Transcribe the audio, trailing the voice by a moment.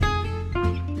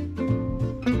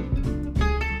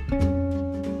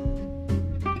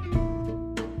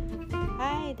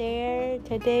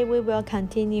Today we will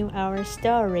continue our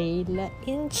story, The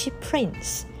Inch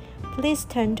Prince. Please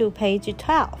turn to page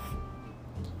 12.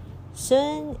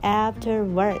 Soon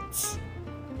afterwards,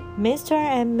 Mr.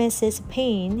 and Mrs.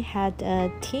 Pin had a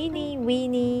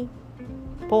teeny-weeny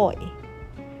boy.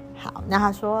 好，那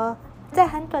他说在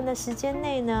很短的时间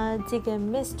内呢，这个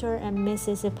Mr. and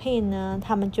Mrs. Pin 呢，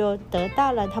他们就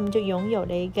拥有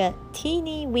了一个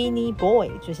teeny-weeny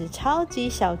boy， 就是超级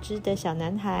小只的小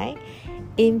男孩。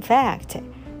In fact,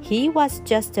 he was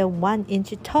just 1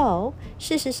 inch tall.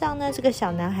 事实上呢，这个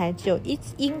小男孩只有1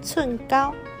英寸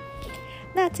高。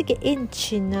那这个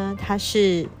inch 呢，它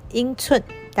是英寸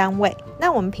单位。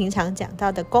那我们平常讲到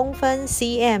的公分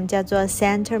cm 叫做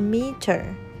centimeter。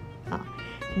好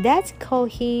 ，Let's call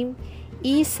him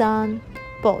Ł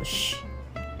Bush,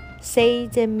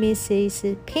 said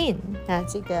Mrs. Pin. 那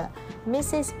这个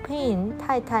Mrs. Pin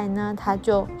太太呢，她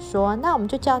就说，那我们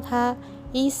就叫他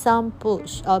Ł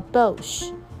Bush or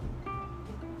Bush.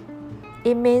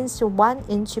 It means 1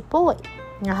 inch boy.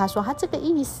 那他说他这个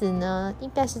意思呢，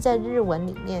应该是在日文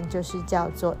里面就是叫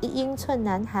做1英寸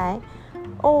男孩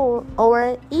or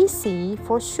easy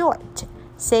for short,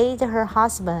 said her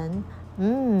husband.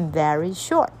 Very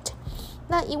short.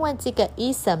 那因为这个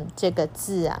ism 这个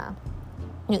字啊，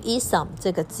因为 ism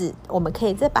这个字我们可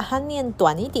以再把它念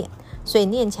短一点，所以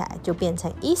念起来就变成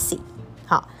easy。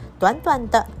 好，短短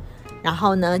的，然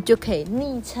后呢就可以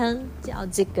昵称叫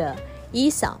这个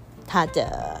ism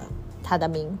他的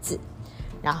名字，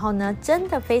然后呢真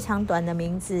的非常短的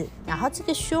名字，然后这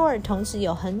个 short 同时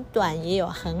有很短也有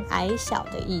很矮小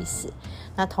的意思，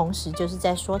那同时就是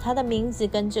在说他的名字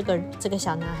跟这个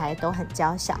小男孩都很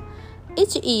娇小。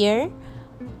 Each year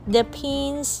the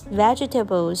Pins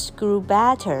vegetables grew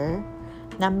better.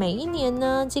 那每一年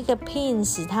呢，这个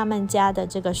Pins 他们家的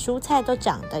这个蔬菜都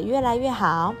长得越来越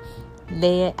好。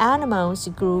Their animals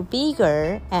grew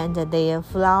bigger and their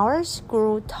flowers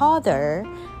grew taller,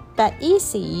 but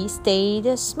Izzy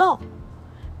stayed small.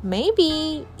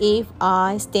 Maybe if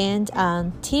I stand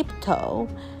on tiptoe.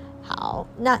 好，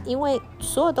那因为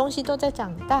所有东西都在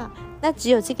长大，那只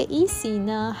有这个 Izzy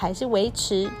呢，还是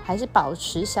保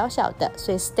持小小的，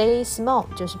所以 stay small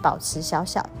就是保持小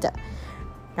小的。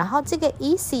然后这个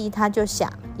Izzy 他就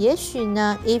想，也许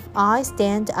呢 if I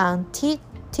stand on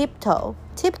tiptoe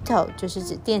就是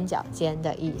指垫脚尖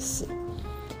的意思。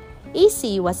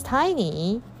Izzy was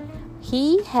tiny.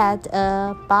 He had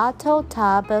a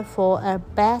bathtub for a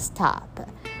bathtub.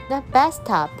 那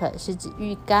bathtub 是指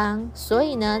浴缸，所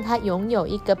以呢它拥有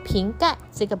一个瓶盖。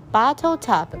这个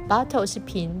bottle 是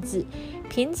瓶子，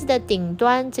瓶子的顶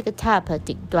端，这个 top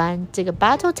顶端，这个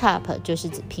bottle top 就是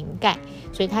指瓶盖，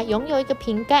所以它拥有一个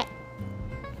瓶盖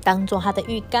当做它的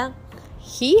浴缸。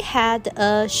He had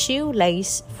a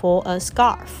shoelace for a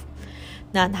scarf.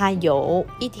 那他有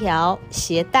一条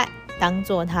鞋带当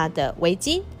做他的围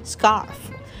巾 scarf.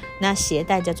 那鞋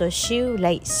带叫做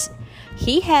shoelace.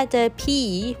 He had a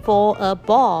pea for a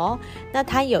ball. 那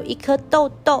他有一颗豆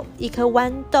豆，一颗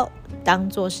豌豆当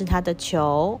做是他的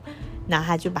球，那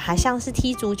他就把它像是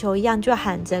踢足球一样，就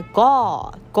喊着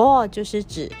goal 就是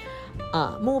指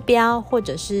目标，或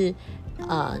者是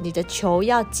你的球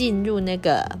要进入那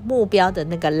个目标的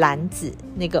那个篮子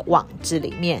那个网子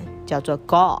里面，叫做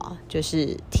goal， 就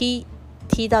是踢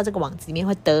到这个网子里面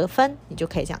会得分，你就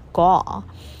可以讲 goal。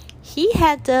 He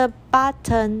had a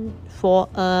button for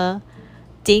a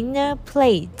dinner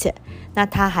plate. 那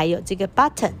他还有这个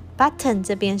button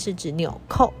这边是指纽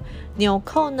扣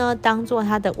呢当做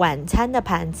他的晚餐的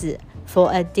盘子 for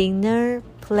a dinner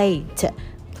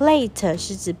plate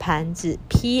是指盘子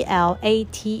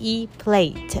plate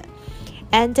plate.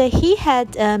 And he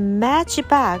had a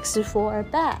matchbox for a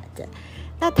bed.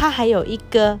 那他还有一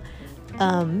个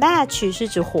match 是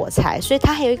指火柴，所以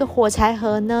他还有一个火柴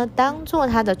盒呢当做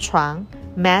他的床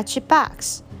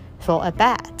matchbox for a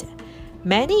bed.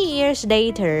 Many years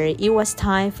later, it was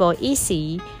time for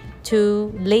Izzy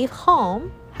to leave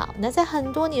home. 好，那在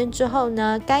很多年之后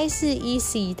呢，该是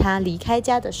Izzy 他离开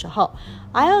家的时候。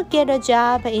I'll get a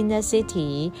job in the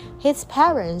city. His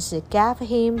parents gave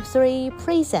him 3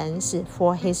 presents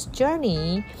for his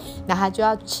journey. 那他就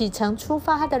要启程出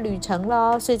发他的旅程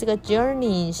咯，所以这个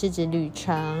journey 是指旅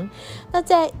程。那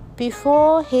在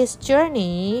before his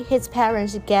journey, his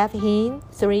parents gave him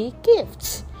 3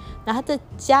 gifts. 那他的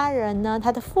家人呢，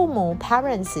他的父母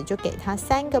parents 就给他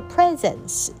3个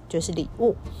presents， 就是礼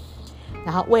物。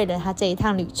然后为了他这一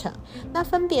趟旅程，那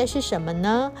分别是什么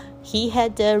呢？ He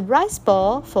had a rice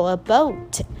ball for a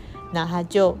boat. 那他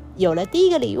就有了第一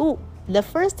个礼物 The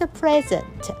first present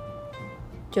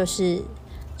就是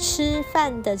吃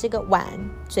饭的这个碗，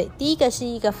所以第一个是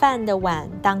一个饭的碗，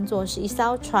当作是一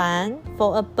艘船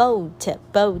for a boat.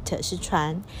 Boat 是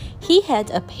船。He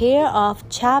had a pair of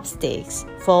chopsticks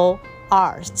for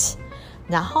art.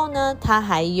 然后呢，他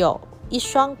还有一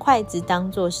双筷子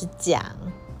当作是桨，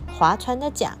划船的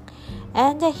桨。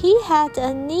And he had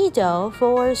a needle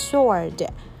for a sword.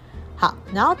 好，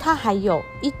然后他还有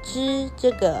一只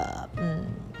这个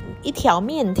一条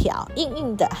面条，硬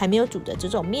硬的还没有煮的这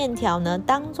种面条呢，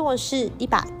当作是一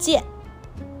把剑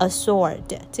a sword.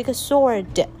 这个 sword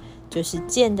就是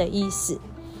剑的意思。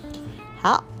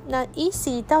好，那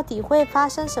Easy 到底会发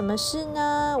生什么事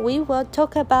呢？ We will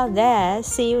talk about that.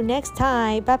 See you next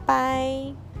time. Bye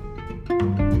bye.